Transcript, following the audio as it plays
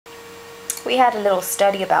we had a little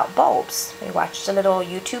study about bulbs. We watched a little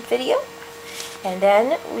YouTube video, and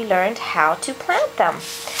then we learned how to plant them.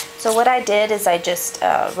 So what I did is I just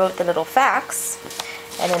wrote the little facts,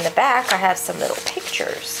 and in the back I have some little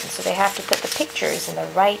pictures. And so they have to put the pictures in the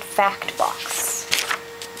right fact box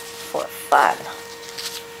for fun.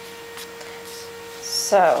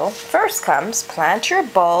 So first comes, plant your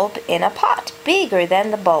bulb in a pot bigger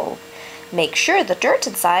than the bulb. Make sure the dirt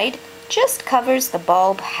inside just covers the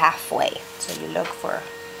bulb halfway. So you look,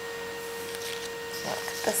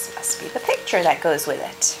 this must be the picture that goes with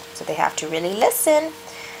it. So they have to really listen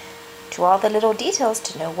to all the little details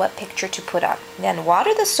to know what picture to put on. Then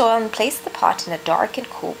water the soil and place the pot in a dark and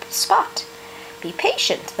cool spot. Be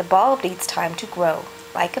patient. The bulb needs time to grow,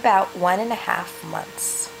 like about 1.5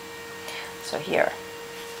 months. So here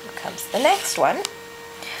comes the next one.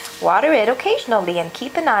 Water it occasionally and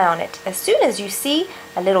keep an eye on it. As soon as you see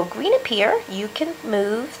a little green appear, you can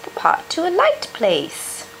move the pot to a light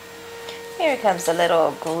place. Here comes a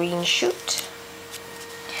little green shoot.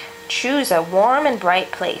 Choose a warm and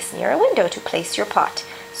bright place near a window to place your pot.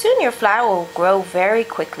 Soon your flower will grow very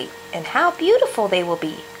quickly, and how beautiful they will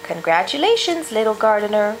be. Congratulations, little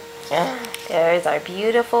gardener. There's our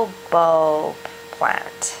beautiful bulb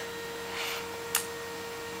plant.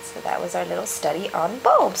 So that was our little study on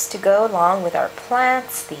bulbs to go along with our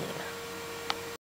plants theme.